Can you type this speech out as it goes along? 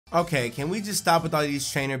Okay, can we just stop with all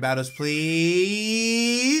these trainer battles,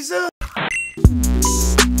 please? Alright,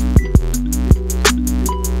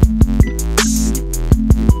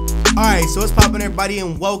 so what's poppin', everybody,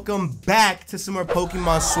 and welcome back to some more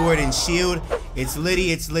Pokemon Sword and Shield. It's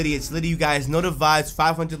Liddy, it's Liddy, it's Liddy. You guys know the vibes.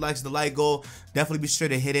 500 likes is the like goal. Definitely be sure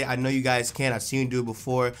to hit it. I know you guys can. I've seen you do it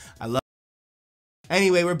before. I love it.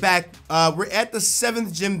 Anyway, we're back. We're at the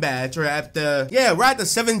 7th gym badge, or at the, yeah, we're at the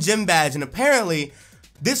 7th gym badge, and apparently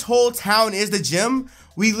this whole town is the gym.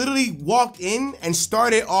 We literally walked in and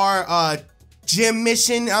started our gym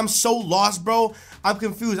mission. I'm so lost, bro. I'm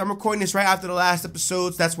confused. I'm recording this right after the last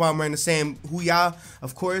episodes. That's why I'm wearing the same Hooyah,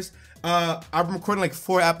 of course. I'm recording like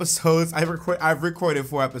 4 episodes. I've recorded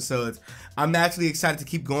 4 episodes. I'm actually excited to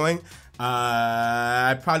keep going.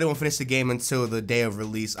 I probably won't finish the game until the day of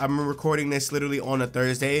release. I'm recording this literally on a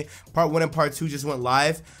Thursday. Part 1 and Part 2 just went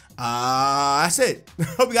live. That's it.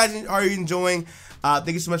 Hope you guys are enjoying.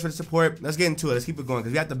 Thank you so much for the support. Let's get into it. Let's keep it going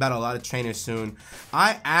because we have to battle a lot of trainers soon.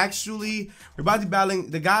 We're about to be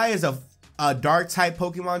battling. The guy is a dark type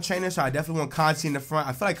Pokemon trainer, so I definitely want Conti in the front.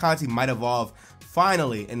 I feel like Conti might evolve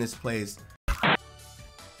finally in this place.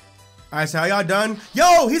 Alright, so are y'all done?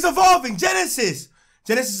 Yo, he's evolving! Genesis!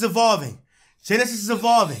 Genesis is evolving. Genesis is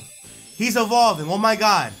evolving. He's evolving. Oh my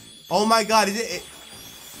god. Oh my god.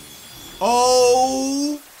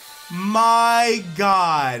 Oh my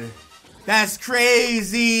god. That's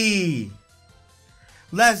crazy.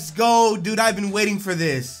 Let's go, dude. I've been waiting for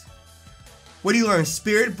this. What do you learn?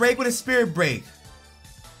 Spirit Break? What is Spirit Break?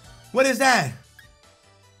 What is that?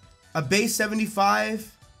 A base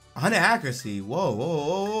 75? 100 accuracy. Whoa, whoa,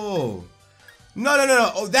 whoa, whoa.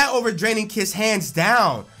 No. Oh, that overdraining kiss hands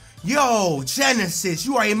down. Yo, Genesis,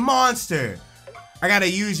 you are a monster. I gotta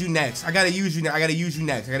use you next. I gotta use you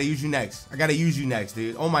next,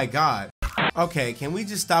 dude. Oh my god. Okay, can we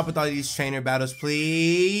just stop with all these trainer battles,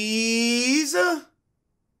 please?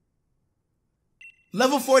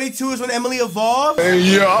 Level 42 is when Emily evolved?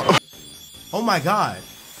 Yeah. Oh my god.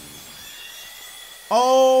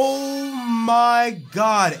 Oh my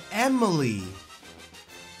god, Emily.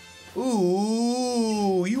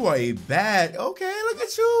 Ooh, you are a bad. Okay, look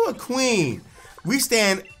at you, a queen. We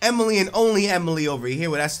stand Emily and only Emily over here.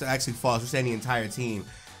 Well, that's actually false. We're standing the entire team.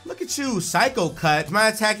 Look at you, Psycho Cut. Is my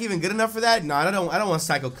attack even good enough for that? No, I don't want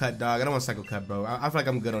Psycho Cut, dog. I don't want Psycho Cut, bro. I feel like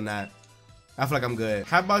I'm good on that. I feel like I'm good.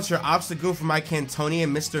 How about your obstacle for my Cantonian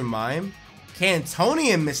Mr. Mime?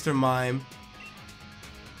 Cantonian Mr. Mime?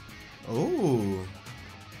 Ooh.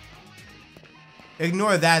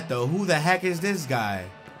 Ignore that, though. Who the heck is this guy?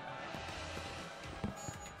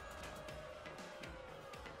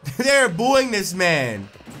 They're booing this man.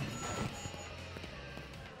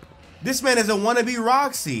 This man is a wannabe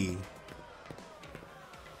Roxy.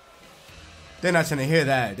 They're not trying to hear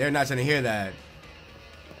that. They're not trying to hear that.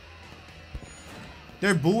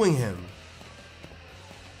 They're booing him.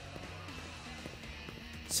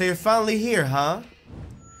 So you're finally here, huh?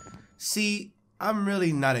 See, I'm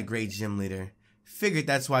really not a great gym leader. Figured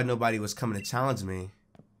that's why nobody was coming to challenge me.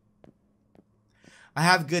 I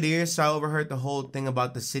have good ears, so I overheard the whole thing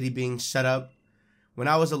about the city being shut up. When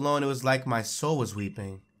I was alone, it was like my soul was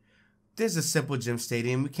weeping. This is a simple gym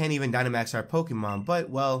stadium. We can't even Dynamax our Pokemon, but,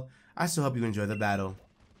 well, I still hope you enjoy the battle.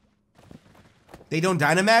 They don't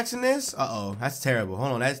Dynamax in this? Uh-oh, that's terrible.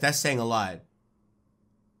 Hold on, that's saying a lot.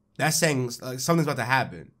 That's saying something's about to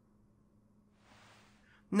happen.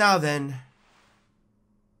 Now then.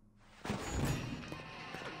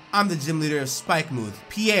 I'm the gym leader of Spikemuth,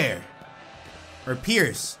 Pierre. Or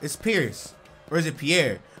Pierce. It's Pierce. Or is it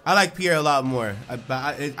Pierre? I like Pierre a lot more. I'm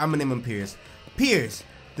gonna name him Pierce. Pierce,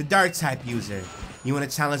 the dark type user. You wanna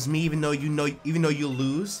challenge me even though you'll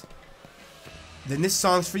lose? Then this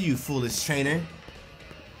song's for you, foolish trainer.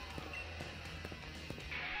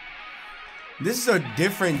 This is a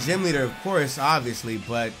different gym leader, of course, obviously,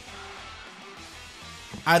 but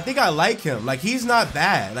I think I like him. Like, he's not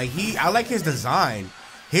bad. Like, I like his design.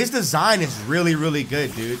 His design is really, really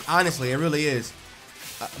good, dude. Honestly, it really is.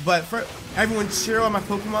 But for everyone cheer on my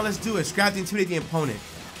Pokemon, let's do it. Scrap to intimidate the opponent.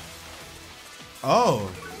 Oh.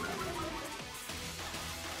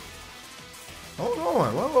 Hold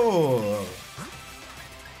on. Whoa.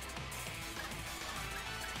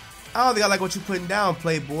 I don't think I like what you're putting down,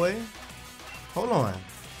 Playboy. Hold on.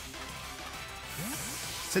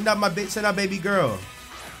 Send out baby girl.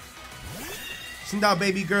 Send out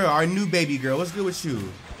baby girl, our new baby girl. What's good with you?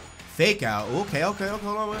 Fake out. Okay, hold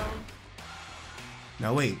on.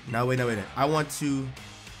 Now wait. I want to.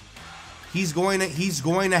 He's going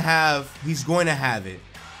to have it.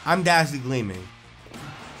 I'm Dazzly Gleaming.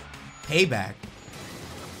 Payback.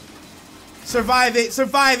 Survive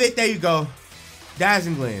it. There you go.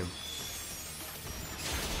 Dazzling Gleam.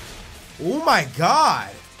 Oh my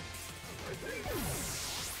god.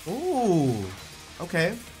 Ooh.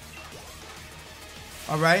 Okay.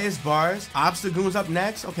 Alright, it's bars. Obstagoon's up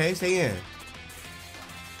next. Okay, stay in.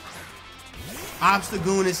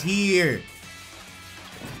 Obstagoon is here.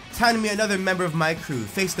 Time to meet another member of my crew.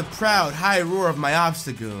 Face the proud, high roar of my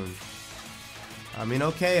Obstagoon. I mean,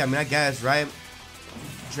 okay. I mean, I guess, right?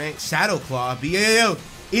 Drink Shadow Claw. BAO.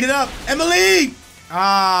 Eat it up. Emily!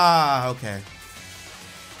 Ah, okay.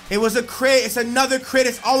 It was a crit. It's another crit.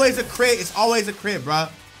 It's always a crit. It's always a crit, bro.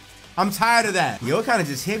 I'm tired of that. Yo, it kind of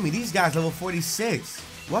just hit me. These guys level 46.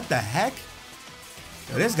 What the heck?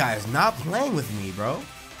 Yo, this guy is not playing with me, bro.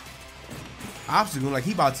 Obstacle, like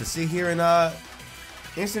he about to sit here and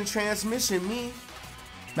instant transmission me.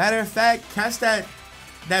 Matter of fact, catch that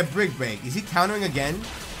brick break. Is he countering again?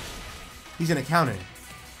 He's gonna counter.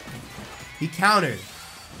 He countered.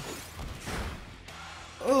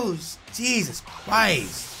 Oh, Jesus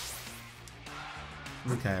Christ.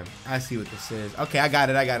 Okay, I see what this is. Okay, I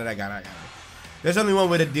got it. There's only one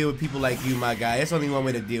way to deal with people like you, my guy. There's only one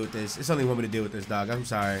way to deal with this. It's only one way to deal with this, dog. I'm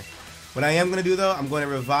sorry. What I am going to do, though, I'm going to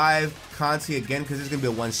revive Conti again because it's going to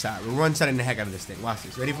be a one-shot. We're one-shotting the heck out of this thing. Watch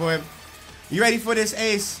this. Ready for it? You ready for this,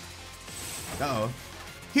 Ace? Uh-oh.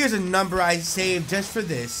 Here's a number I saved just for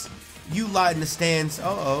this. You lot in the stands.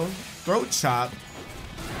 Uh-oh. Throat chop.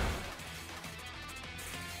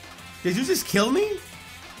 Did you just kill me?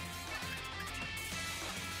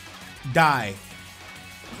 Die.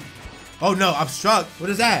 Oh no, obstruct. What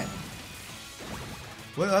is that?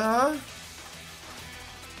 What?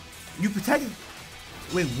 You protected.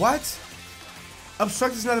 Wait, what?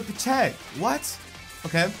 Obstruct is not a protect. What?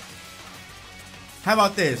 Okay. How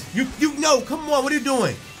about this? You no, come on, what are you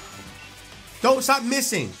doing? Don't stop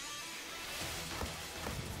missing.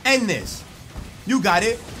 End this. You got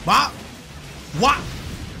it. Bop. Wop.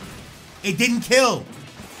 It didn't kill.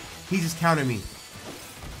 He just countered me.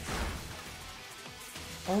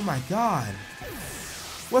 Oh my god.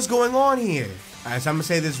 What's going on here? Alright, so I'm gonna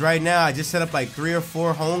say this right now. I just set up like 3 or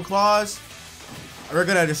 4 home claws. We're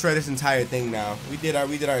gonna destroy this entire thing now. We did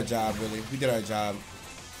our job, really. We did our job.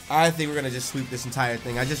 I think we're gonna just sweep this entire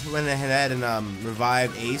thing. I just went ahead and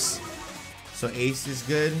revived Ace. So Ace is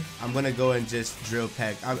good. I'm gonna go and just drill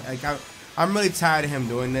Peck. I'm really tired of him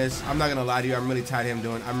doing this. I'm not gonna lie to you. I'm really tired of him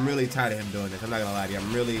doing this. I'm not gonna lie to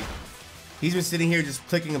you. He's been sitting here just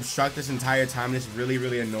clicking obstruct this entire time. It's really,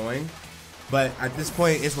 really annoying. But at this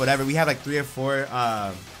point, it's whatever. We have like 3 or 4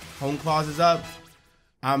 home clauses up.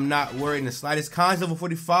 I'm not worried in the slightest. Con's level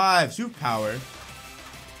 45. Superpower.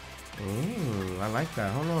 Ooh, I like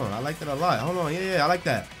that. Hold on. I like that a lot. Hold on. Yeah, I like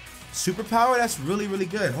that. Superpower? That's really, really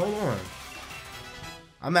good. Hold on.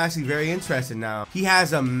 I'm actually very interested now. He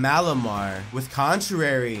has a Malamar with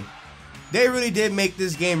Contrary. They really did make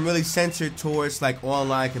this game really centered towards like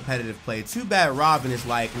online competitive play. Too bad Robin is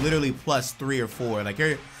like literally plus 3 or 4. Like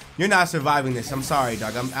you're not surviving this. I'm sorry,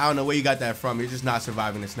 dog. I don't know where you got that from. You're just not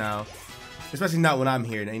surviving this now. Especially not when I'm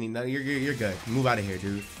here. You're good. Move out of here,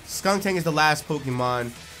 dude. Skuntank is the last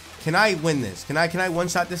Pokemon. Can I win this? Can I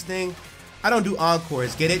one-shot this thing? I don't do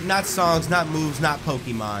encores. Get it? Not songs, not moves, not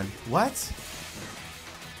Pokemon. What?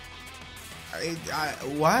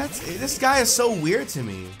 What? This guy is so weird to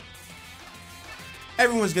me.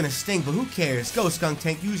 Everyone's gonna sting, but who cares? Go,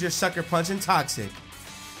 Skuntank. Use your Sucker Punch and Toxic.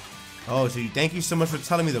 Oh, so thank you so much for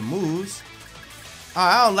telling me the moves.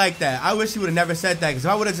 I don't like that. I wish he would have never said that, because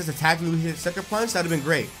if I would have just attacked me with his Sucker Punch, that'd have been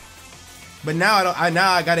great. But now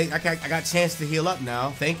I got a chance to heal up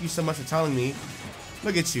now. Thank you so much for telling me.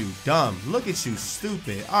 Look at you, dumb. Look at you,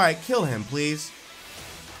 stupid. All right, kill him, please.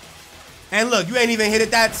 And look, you ain't even hit it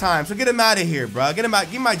that time, so get him out of here, bro. Get him out.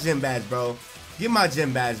 Give me my gym badge, bro. Give my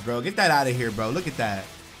gym badge, bro. Get that out of here, bro. Look at that.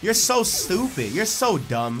 You're so stupid. You're so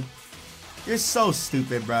dumb. You're so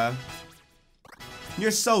stupid, bro. You're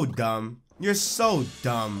so dumb. You're so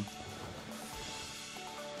dumb.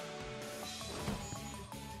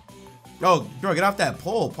 Oh, bro, get off that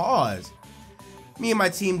pole. Pause. Me and my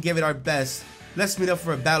team give it our best. Let's meet up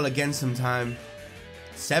for a battle again sometime.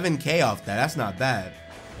 7K off that. That's not bad.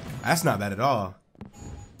 That's not bad at all.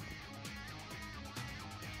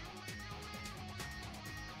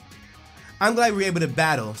 I'm glad we were able to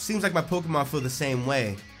battle. Seems like my Pokemon feel the same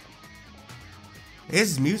way.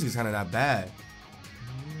 His music's kind of not bad.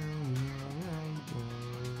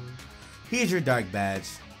 Here's your dark badge.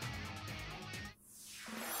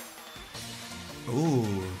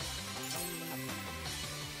 Ooh.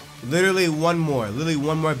 Literally one more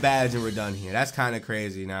badge and we're done here. That's kind of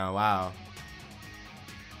crazy now. Wow.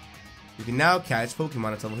 You can now catch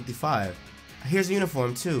Pokemon at level 55. Here's a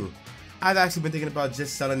uniform too. I've actually been thinking about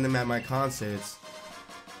just selling them at my concerts.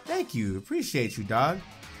 Thank you. Appreciate you, dog.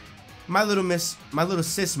 My little sis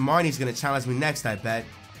Marnie's gonna challenge me next, I bet.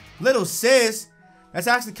 Little sis? That's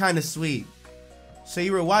actually kind of sweet. So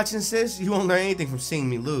you were watching, sis? You won't learn anything from seeing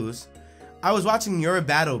me lose. I was watching your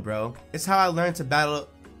battle, bro. It's how I learned to battle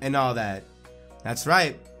and all that. That's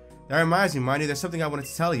right. That reminds me, Marnie, there's something I wanted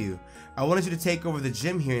to tell you. I wanted you to take over the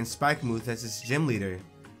gym here in Spikemuth as its gym leader.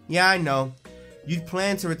 Yeah, I know. You'd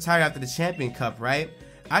plan to retire after the Champion Cup, right?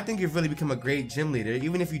 I think you've really become a great gym leader,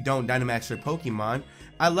 even if you don't Dynamax your Pokemon.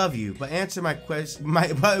 I love you, but answer my question.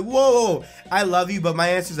 Whoa! I love you, but my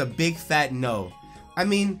answer is a big fat no. I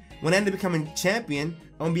mean, when I end up becoming champion,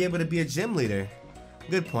 I won't be able to be a gym leader.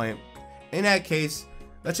 Good point. In that case,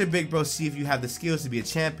 let your big bro see if you have the skills to be a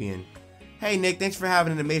champion. Hey Nick, thanks for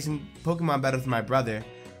having an amazing Pokemon battle with my brother.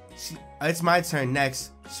 It's my turn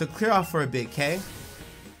next, so clear off for a bit, Kay?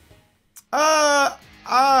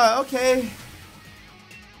 Okay.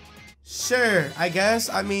 Sure, I guess.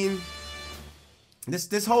 I mean,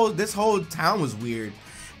 this whole town was weird.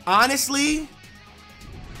 Honestly,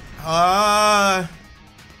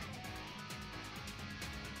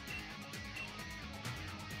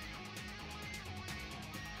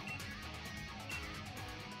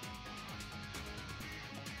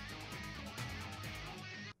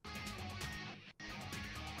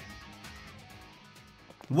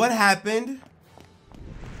 what happened?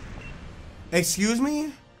 Excuse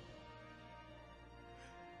me?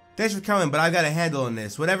 Thanks for coming, but I got a handle on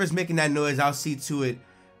this. Whatever's making that noise, I'll see to it.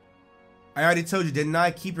 I already told you, didn't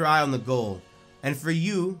I? Keep your eye on the goal. And for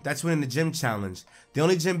you, that's winning the gym challenge. The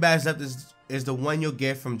only gym badge left is the one you'll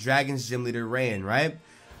get from Dragon's gym leader, Raihan, right?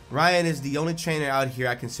 Raihan is the only trainer out here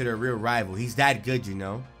I consider a real rival. He's that good, you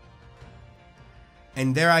know?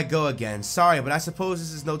 And there I go again. Sorry, but I suppose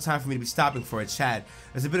this is no time for me to be stopping for a chat.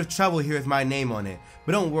 There's a bit of trouble here with my name on it.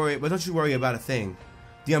 But don't you worry about a thing.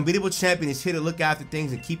 The unbeatable champion is here to look after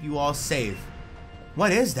things and keep you all safe.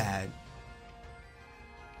 What is that?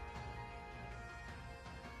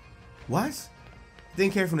 What?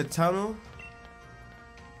 Didn't care from the tunnel?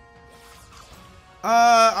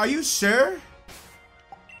 Are you sure?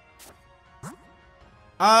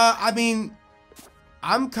 I mean,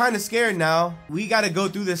 I'm kind of scared now. We gotta go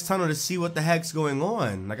through this tunnel to see what the heck's going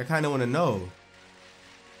on. Like, I kind of want to know.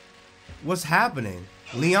 What's happening?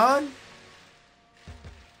 Leon?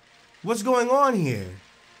 What's going on here?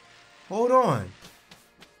 Hold on.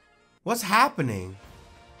 What's happening?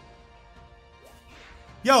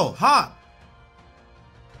 Yo, Hop!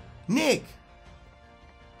 Nick!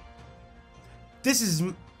 This is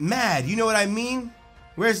mad, you know what I mean?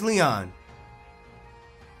 Where's Leon?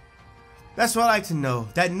 That's what I like to know.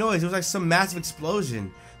 That noise, it was like some massive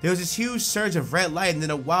explosion. There was this huge surge of red light and then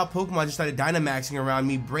a wild Pokemon just started Dynamaxing around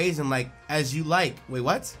me, brazen like, as you like. Wait,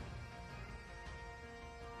 what?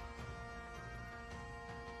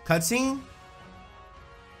 Cutscene?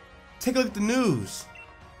 Take a look at the news.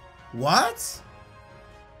 What?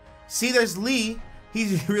 See, there's Lee.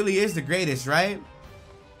 He really is the greatest, right?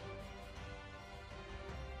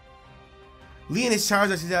 Lee and his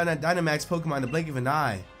Charizard takes out that Dynamax Pokemon in the blink of an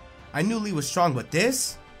eye. I knew Lee was strong, but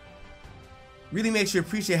this really makes you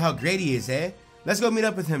appreciate how great he is, eh? Let's go meet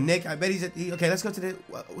up with him, Nick. I bet he's at okay, let's go to the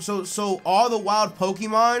so all the wild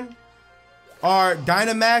Pokemon are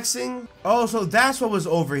Dynamaxing? Oh, so that's what was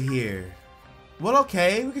over here. Well,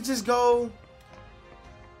 okay, we can just go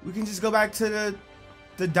back to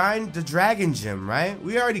the Dragon Gym, right?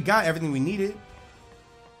 We already got everything we needed.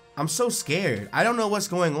 I'm so scared. I don't know what's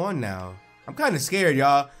going on now. I'm kind of scared,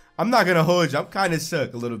 y'all. I'm not gonna hold you. I'm kind of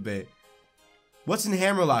shook a little bit. What's in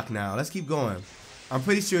Hammerlock now? Let's keep going. I'm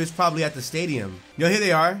pretty sure it's probably at the stadium. Yo, here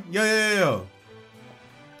they are. Yo.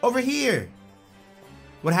 Over here.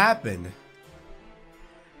 What happened?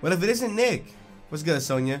 Well, if it isn't Nick. What's good,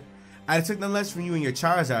 Sonia? I took none less from you and your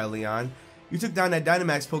Charizard, Leon. You took down that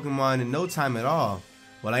Dynamax Pokemon in no time at all.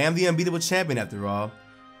 Well, I am the unbeatable champion after all.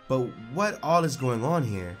 But what all is going on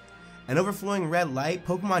here? An overflowing red light?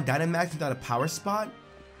 Pokemon Dynamax without a power spot?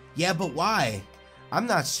 Yeah, but why? I'm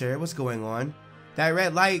not sure what's going on. That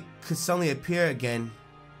red light could suddenly appear again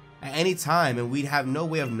at any time and we'd have no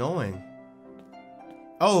way of knowing.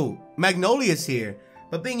 Oh, Magnolia's here.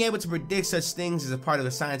 But being able to predict such things is a part of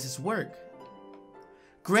a scientist's work.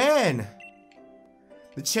 Gran!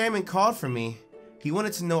 The chairman called for me. He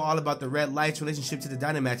wanted to know all about the red light's relationship to the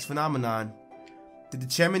Dynamax phenomenon. Did the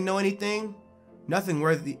chairman know anything? Nothing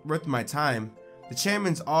worth my time. The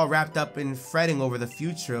chairman's all wrapped up in fretting over the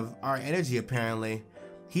future of our energy, apparently.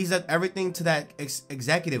 He's left everything to that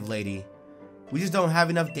executive lady. We just don't have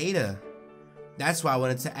enough data. That's why I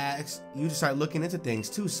wanted to ask you to start looking into things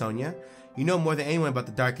too, Sonia. You know more than anyone about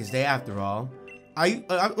the Darkest Day after all. Are you,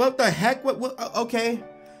 what the heck? What, okay.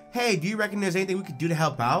 Hey, do you reckon there's anything we could do to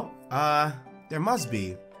help out? There must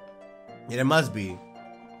be. Yeah, there must be.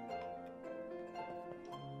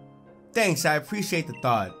 Thanks, I appreciate the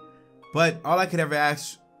thought. But all I could ever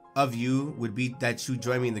ask of you would be that you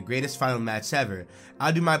join me in the greatest final match ever.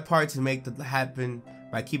 I'll do my part to make that happen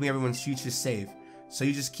by keeping everyone's future safe. So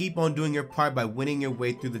you just keep on doing your part by winning your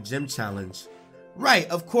way through the gym challenge. Right,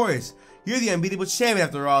 of course. You're the unbeatable champion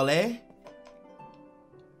after all, eh?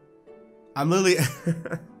 I'm literally...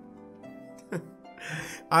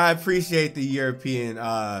 I appreciate the European,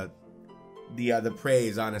 the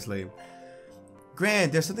praise, honestly.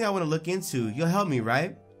 Grant, there's something I want to look into. You'll help me,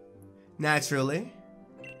 right? Naturally.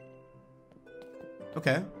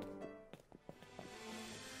 Okay.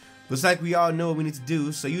 Looks like we all know what we need to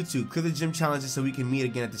do, so you two, clear the gym challenges so we can meet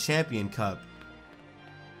again at the Champion Cup.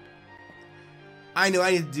 I know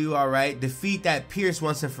I need to do alright. Defeat that Pierce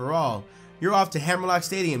once and for all. You're off to Hammerlock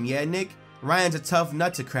Stadium, yeah, Nick? Ryan's a tough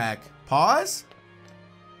nut to crack. Pause?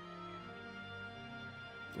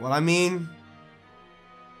 Well, I mean,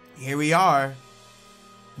 here we are.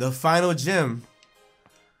 The final gym.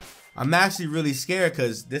 I'm actually really scared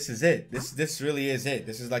because this is it. This really is it.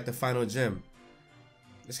 This is like the final gym.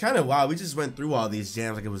 It's kind of wild. We just went through all these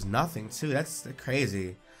gyms like it was nothing too. That's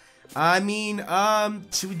crazy. I mean,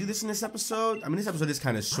 should we do this in this episode? I mean, this episode is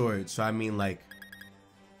kind of short, so I mean, like,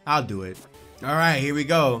 I'll do it. All right, here we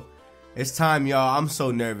go. It's time, y'all. I'm so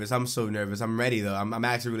nervous. I'm so nervous. I'm ready though. I'm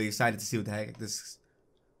actually really excited to see what the heck this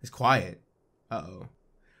is. Quiet. Uh-oh.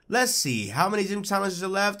 Let's see. How many gym challenges are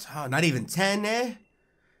left? Oh, not even 10, eh?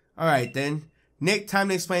 All right then. Nick, time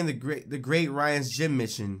to explain the great Ryan's gym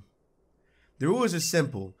mission. The rules are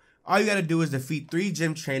simple. All you gotta do is defeat 3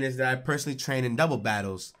 gym trainers that I personally train in double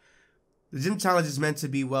battles. The gym challenge is meant to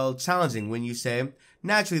be, well, challenging, when you say.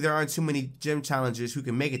 Naturally, there aren't too many gym challengers who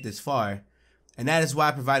can make it this far. And that is why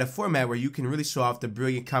I provide a format where you can really show off the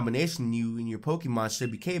brilliant combination you and your Pokemon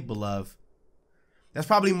should be capable of. That's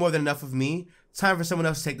probably more than enough of me. Time for someone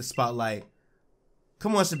else to take the spotlight.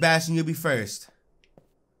 Come on, Sebastian, you'll be first.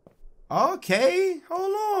 Okay,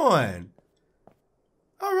 hold on.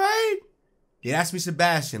 Alright. Yeah, that's me,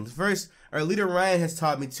 Sebastian. First, our leader Ryan has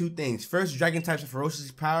taught me 2 things. First, dragon types are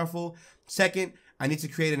ferociously powerful. Second, I need to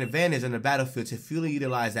create an advantage on the battlefield to fully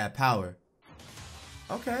utilize that power.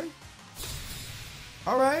 Okay.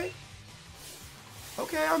 Alright.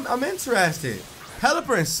 Okay, I'm interested.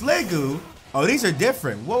 Pelipper and Sliggoo? Oh, these are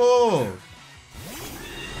different. Whoa.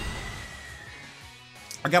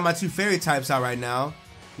 I got my 2 fairy types out right now,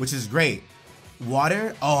 which is great.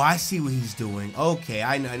 Water? Oh, I see what he's doing. Okay,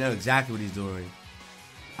 I know exactly what he's doing.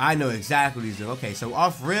 I know exactly what he's doing. Okay, so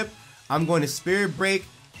off rip, I'm going to Spirit Break.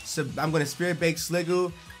 I'm going to Spirit Break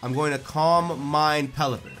Sliggoo. I'm going to Calm Mind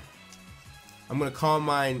Pelipper. I'm going to Calm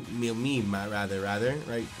Mind rather.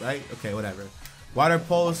 Right? Okay, whatever. Water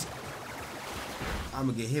Pulse. I'm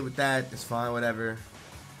going to get hit with that. It's fine, whatever.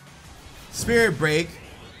 Spirit Break.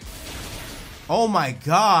 Oh my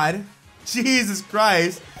god. Jesus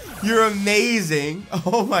Christ. You're amazing.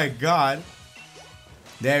 Oh my god.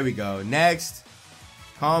 There we go. Next.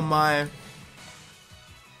 Calm Mind.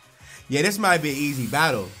 Yeah, this might be an easy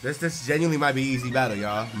battle. This genuinely might be an easy battle,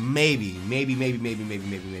 y'all. Maybe.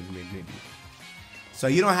 So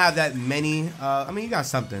you don't have that many. I mean, you got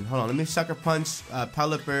something. Hold on. Let me Sucker Punch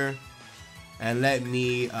Pelipper. And let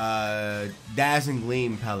me Dash and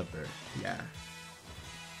Gleam Pelipper. Yeah.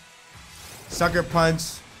 Sucker Punch.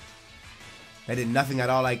 That did nothing at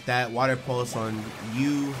all like that. Water Pulse on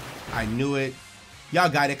you. I knew it. Y'all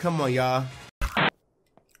got it. Come on, y'all.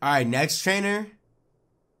 Alright, next trainer.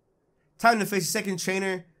 Time to face the second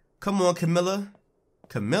trainer. Come on, Camilla.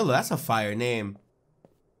 Camilla? That's a fire name.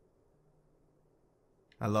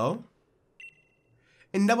 Hello?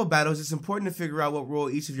 In double battles, it's important to figure out what role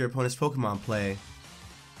each of your opponent's Pokemon play.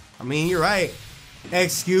 I mean, you're right.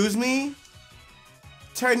 Excuse me?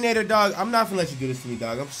 Turtonator, dog, I'm not gonna let you do this to me,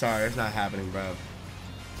 dog. I'm sorry, it's not happening, bro.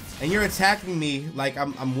 And you're attacking me like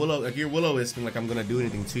I'm Willow, like you're Will-O-Wisking like I'm gonna do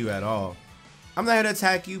anything to you at all. I'm not here to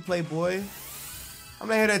attack you, Playboy. I'm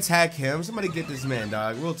not here to attack him. Somebody get this man,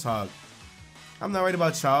 dog. Real talk. I'm not worried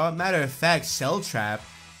about y'all. Matter of fact, Shell Trap.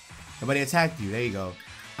 Nobody attacked you. There you go.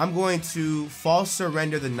 I'm going to false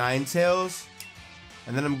surrender the Ninetales,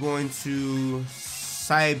 and then I'm going to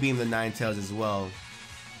side beam the Ninetales as well,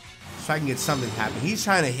 so I can get something happen. He's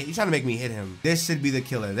trying to make me hit him. This should be the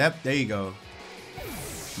killer. Yep, there you go.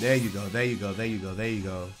 There you go. There you go. There you go. There you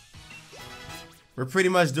go. We're pretty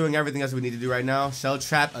much doing everything else we need to do right now. Shell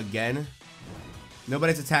Trap again.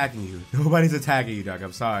 Nobody's attacking you. Nobody's attacking you, dog.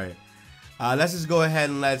 I'm sorry. Let's just go ahead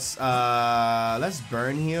and let's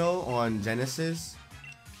Burn Heal on Genesis.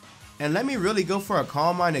 And let me really go for a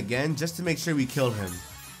Calm Mind again, just to make sure we kill him.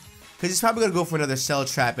 Because he's probably going to go for another Cell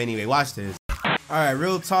Trap anyway. Watch this. Alright,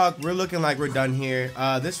 real talk. We're looking like we're done here.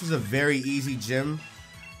 This was a very easy gym.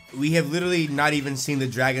 We have literally not even seen the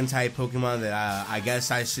Dragon type Pokemon that I guess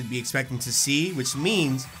I should be expecting to see. Which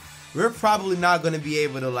means we're probably not going to be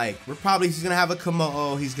able to like... he's going to have a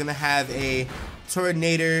Komodo. He's going to have a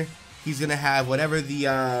Tornador. He's going to have whatever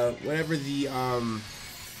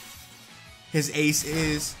his ace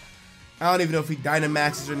is. I don't even know if he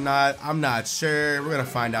Dynamaxes or not. I'm not sure. We're going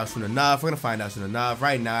to find out soon enough.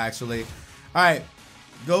 Right now, actually. Alright.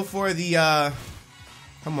 Go for the,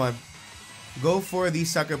 come on. Go for the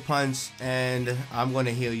Sucker Punch, and I'm going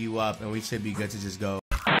to heal you up, and we should be good to just go.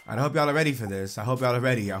 I hope y'all are ready for this. I hope y'all are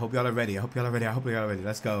ready.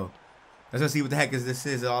 Let's go. Let's go see what the heck this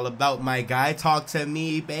is all about, my guy. Talk to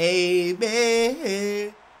me,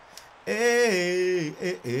 baby.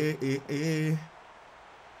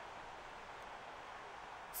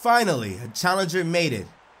 Finally, a challenger made it.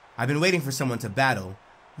 I've been waiting for someone to battle.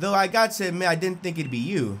 Though I got to admit I didn't think it'd be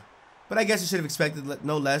you. But I guess I should have expected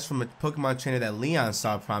no less from a Pokemon trainer that Leon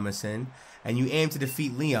saw promise in, and you aim to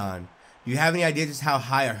defeat Leon. Do you have any idea just how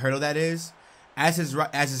high a hurdle that is? As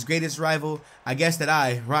his greatest rival, I guess that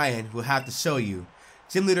I, Raihan, will have to show you.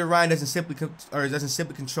 Gym Leader Raihan doesn't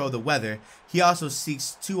simply control the weather. He also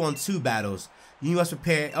seeks 2-on-2 battles. You must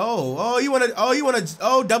prepare. You wanna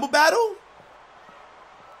double battle?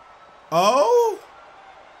 Oh.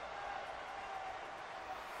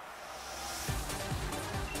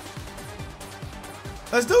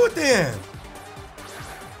 Let's do it then.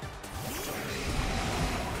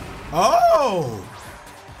 Oh.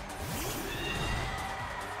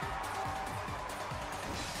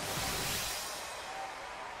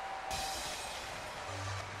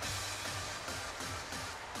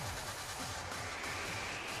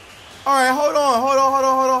 All right, hold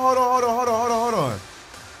on.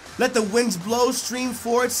 Let the winds blow, stream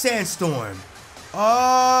forward, sandstorm.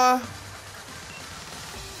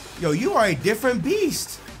 Yo, you are a different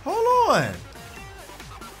beast. Hold on.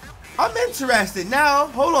 I'm interested now.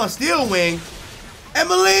 Hold on, Steel Wing.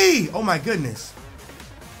 Emily! Oh my goodness.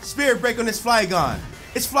 Spirit Break on this Flygon.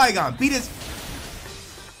 It's Flygon. Beat it.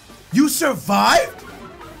 You survived?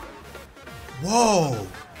 Whoa.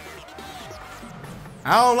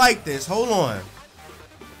 I don't like this. Hold on.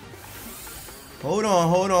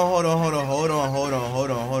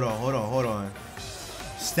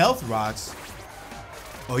 Stealth Rocks?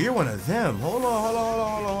 Oh, you're one of them. Hold on.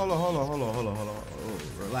 Oh,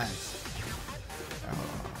 relax.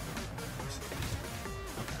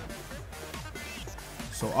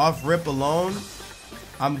 So off rip alone,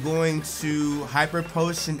 I'm going to Hyper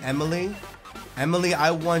Potion Emily. Emily,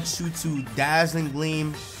 I want you to Dazzling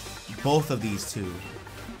Gleam both of these two.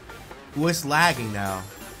 Ooh, it's lagging now.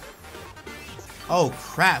 Oh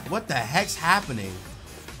crap, what the heck's happening?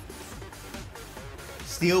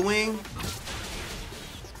 Steel Wing?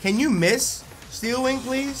 Can you miss Steel Wing,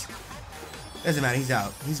 please? Doesn't matter, he's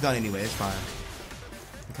out. He's gone anyway, it's fine.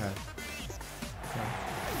 Okay.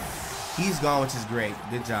 He's gone, which is great.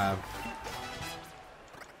 Good job.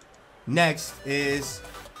 Next is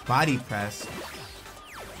Body Press.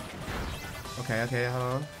 Okay, hold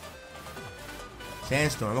on.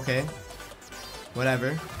 Sandstorm, okay.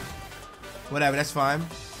 Whatever, that's fine.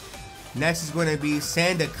 Next is going to be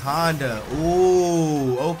Sandaconda.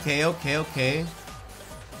 Ooh, okay.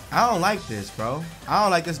 I don't like this, bro. I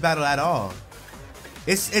don't like this battle at all.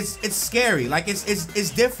 It's scary. Like it's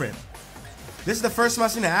different. This is the first time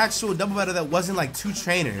I've seen an actual double battle that wasn't like two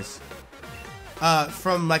trainers.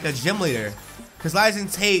 From like a gym leader. Cause Lies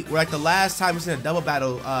and Tate were like the last time we've seen a double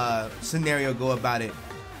battle scenario go about it.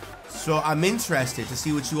 So I'm interested to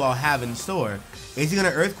see what you all have in store. Is he gonna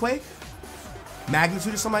Earthquake?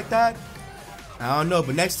 Magnitude or something like that? I don't know,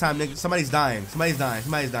 but next time, nigga, somebody's dying.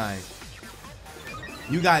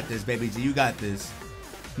 You got this, baby G, you got this.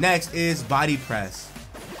 Next is Body Press.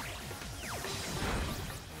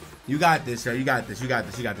 You got this, sir, you got this.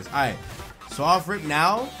 Alright, so off rip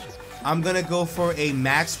now, I'm gonna go for a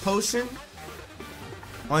Max Potion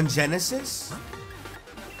on Genesis.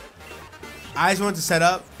 I just wanted to set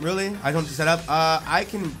up, really. I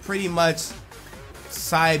can pretty much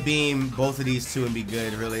side beam both of these two and be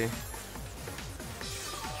good, really.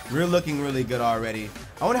 We're looking really good already.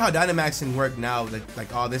 I wonder how Dynamaxing work now.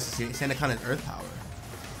 Like all this is Sandaconda's Earth Power.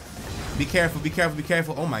 Be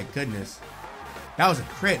careful. Oh my goodness. That was a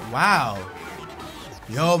crit. Wow.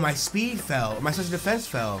 Yo, my speed fell. My special defense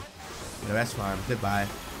fell. No, that's fine. Goodbye.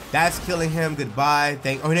 That's killing him. Goodbye.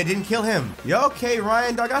 Oh, and it didn't kill him. Yo, okay,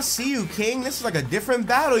 Ryan, dog. I see you, King. This is like a different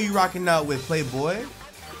battle you rocking out with, Playboy.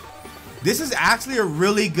 This is actually a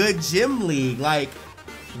really good gym league. Like,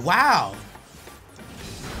 wow.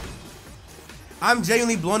 I'm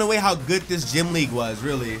genuinely blown away how good this gym league was,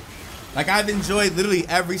 really. Like, I've enjoyed literally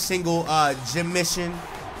every single gym mission.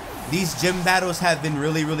 These gym battles have been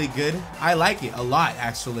really, really good. I like it a lot,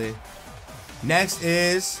 actually. Next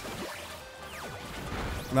is...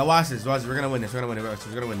 Now watch this. Watch this. We're gonna win this. We're gonna win it.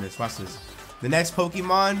 We're gonna win this. Watch this. The next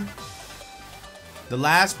Pokemon. The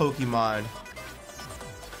last Pokemon.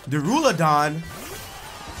 Durulodon.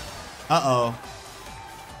 Uh-oh.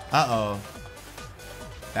 Uh-oh.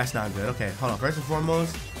 That's not good. Okay, hold on. First and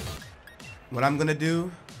foremost, what I'm gonna do,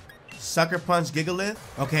 Sucker Punch Gigalith.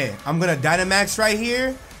 Okay, I'm gonna Dynamax right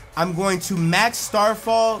here. I'm going to Max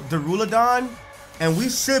Starfall Durulodon, and we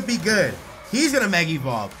should be good. He's gonna Mega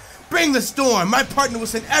Evolve. Bring the storm. My partner will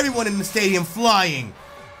send everyone in the stadium flying.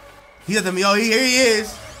 He's at the here he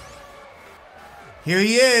is. Here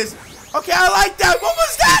he is. Okay, I like that. What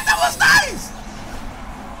was that? That was nice.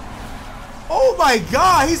 Oh my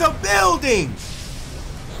God, he's a building.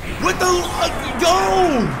 With the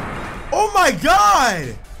yo! Oh my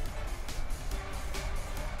God!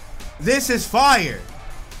 This is fire.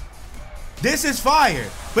 This is fire.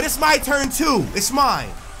 But it's my turn too. It's mine.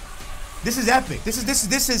 This is epic. This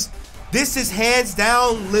is hands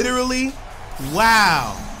down, literally.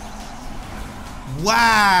 Wow.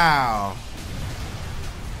 Wow.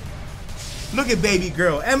 Look at baby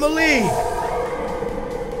girl, Emily.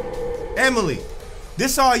 Emily,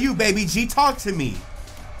 this all you, baby G. Talk to me.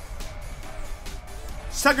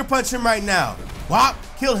 Sucker punch him right now. Whop,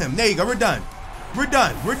 kill him. There you go. We're done. We're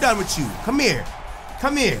done. We're done with you. Come here.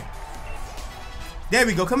 Come here. There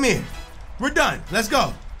we go. Come here. We're done. Let's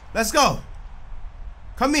go. Let's go.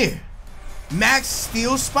 Come here. Max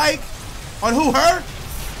Steel Spike on who? Her?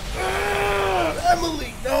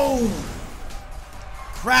 Emily, no.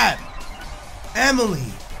 Crap. Emily.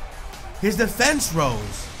 His defense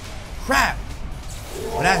rose. Crap.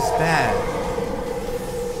 Oh, that's bad.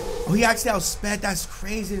 Oh, he actually outsped. That's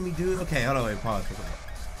crazy to me, dude. Okay, hold on, wait, pause. Okay.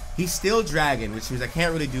 He's still Dragon, which means I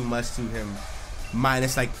can't really do much to him.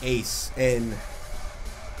 Minus like Ace and...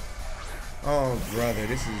 Oh, brother,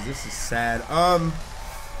 this is sad. I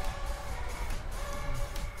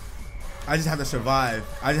just have to survive.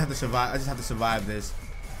 I just have to survive. I just have to survive this.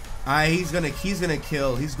 He's going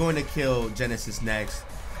to kill Genesis next.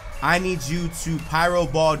 I need you to Pyro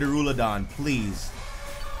Ball Durulodon, please.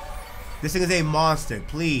 This thing is a monster,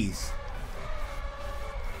 please.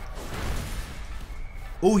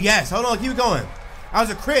 Oh, yes. Hold on. Keep it going. That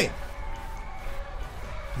was a crit.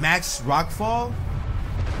 Max Rockfall.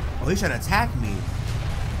 Oh, he's trying to attack me.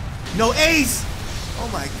 No, Ace. Oh,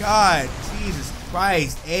 my God. Jesus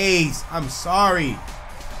Christ. Ace. I'm sorry.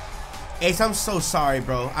 Ace, I'm so sorry,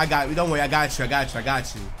 bro. I got you. Don't worry. I got you. I got you. I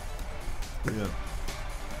got you. Yeah.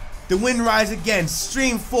 The wind rise again.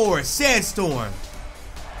 Stream 4. Sandstorm.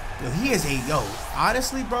 Yo, he is a, yo,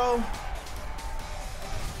 honestly, bro.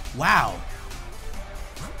 Wow.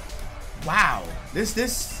 Wow. This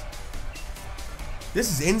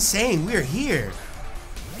is insane. We're here.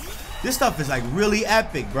 This stuff is like really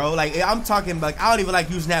epic, bro. Like, I'm talking, like, I don't even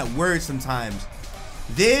like using that word sometimes.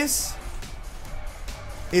 This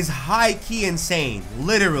is high-key insane,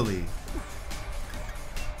 literally.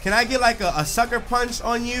 Can I get like a sucker punch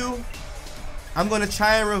on you? I'm gonna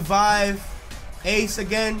try and revive Ace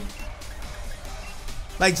again.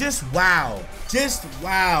 Like, just wow. Just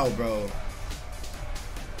wow, bro.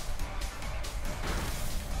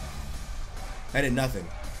 I did nothing.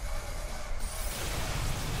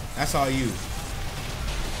 That's all you.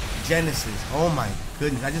 Genesis. Oh my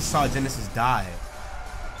goodness. I just saw Genesis die.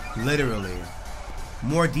 Literally.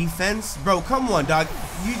 More defense? Bro, come on, dog.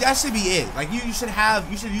 That should be it. Like, you should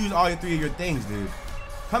use all 3 of your things, dude.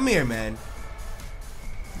 Come here, man.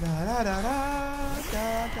 Da da da da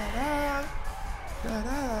da da da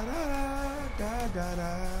da da da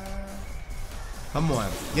da. Come on.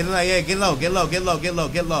 Get low, yeah, get low, get low, get low, get low,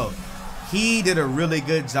 get low. He did a really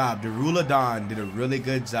good job. Durulodon did a really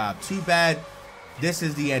good job. Too bad this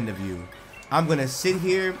is the end of you. I'm gonna sit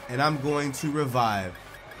here and I'm going to revive.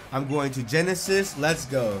 I'm going to Genesis. Let's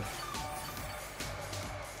go.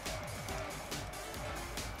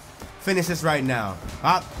 Finish this right now.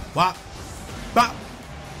 Hop, wop, bop,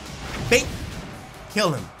 bait.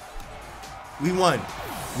 Kill him. We won.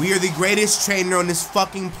 We are the greatest trainer on this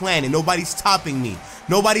fucking planet. Nobody's topping me.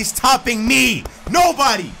 Nobody's topping me.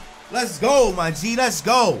 Nobody. Let's go, my G. Let's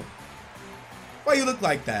go. Why you look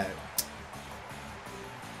like that?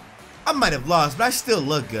 I might have lost, but I still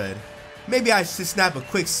look good. Maybe I should snap a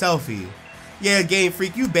quick selfie. Yeah, Game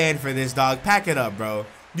Freak, you banned for this, dog. Pack it up, bro.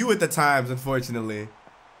 You with the times, unfortunately.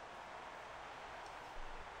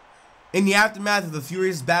 In the aftermath of the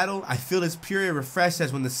furious battle, I feel as pure and refreshed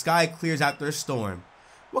as when the sky clears after a storm.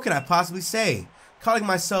 What can I possibly say? Calling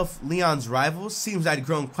myself Leon's rival seems I'd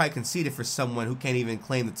grown quite conceited for someone who can't even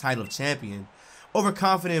claim the title of champion.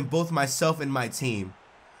 Overconfident in both myself and my team.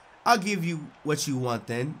 I'll give you what you want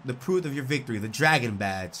then. The proof of your victory, the Dragon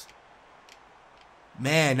Badge.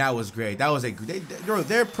 Man, that was great. That was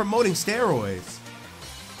they're promoting steroids.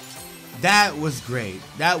 That was great.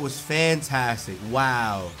 That was fantastic.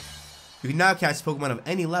 Wow. You can now catch Pokemon of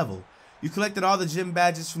any level. You collected all the gym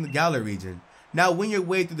badges from the Galar region. Now win your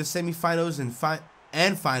way through the semifinals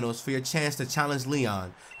and finals for your chance to challenge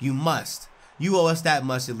Leon. You must. You owe us that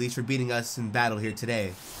much at least for beating us in battle here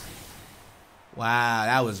today. Wow,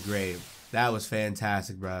 that was great. That was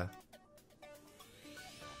fantastic, bro.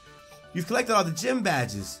 You've collected all the gym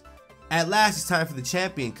badges. At last, it's time for the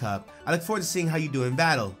Champion Cup. I look forward to seeing how you do in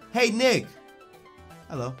battle. Hey, Nick.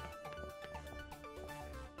 Hello.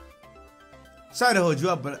 Sorry to hold you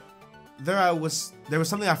up, but there was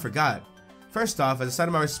something I forgot. First off, as a sign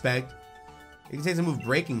of my respect, it contains the move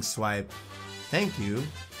Breaking Swipe. Thank you.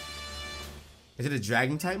 Is it a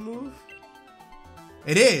Dragon type move?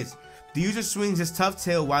 It is. The user swings his tough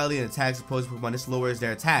tail wildly and attacks opposing Pokemon. This lowers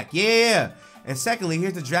their attack. Yeah. And secondly,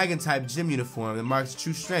 here's the Dragon type gym uniform that marks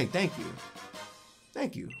true strength. Thank you.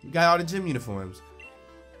 Thank you. You got all the gym uniforms.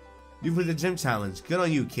 You played the gym challenge. Good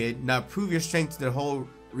on you, kid. Now prove your strength to the whole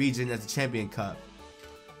region as the Champion Cup.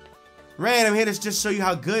 Raihan, I'm here to just show you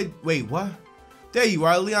how good. Wait, what? There you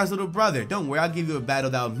are, Leon's little brother. Don't worry, I'll give you a battle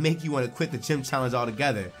that will make you want to quit the gym challenge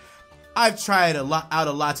altogether. I've tried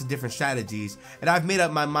out lots of different strategies, and I've made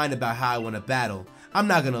up my mind about how I want to battle. I'm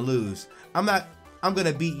not gonna lose. I'm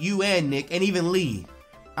gonna beat you and Nick, and even Lee.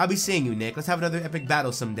 I'll be seeing you, Nick. Let's have another epic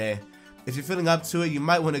battle someday. If you're feeling up to it, you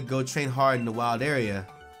might want to go train hard in the wild area.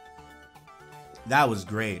 That was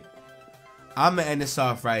great. I'm gonna end this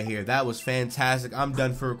off right here. That was fantastic. I'm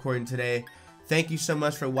done for recording today. Thank you so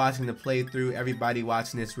much for watching the playthrough. Everybody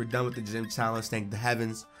watching this, we're done with the gym challenge. Thank the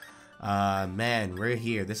heavens. Man, we're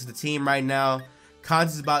here. This is the team right now.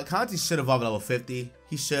 Conti should evolve at level 50.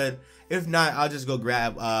 He should. If not, I'll just go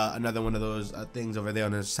grab another one of those things over there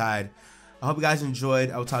on the side. I hope you guys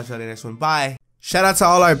enjoyed. I will talk to you on the next one. Bye. Shout out to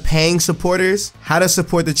all our paying supporters. How to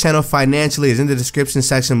support the channel financially is in the description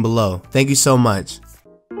section below. Thank you so much.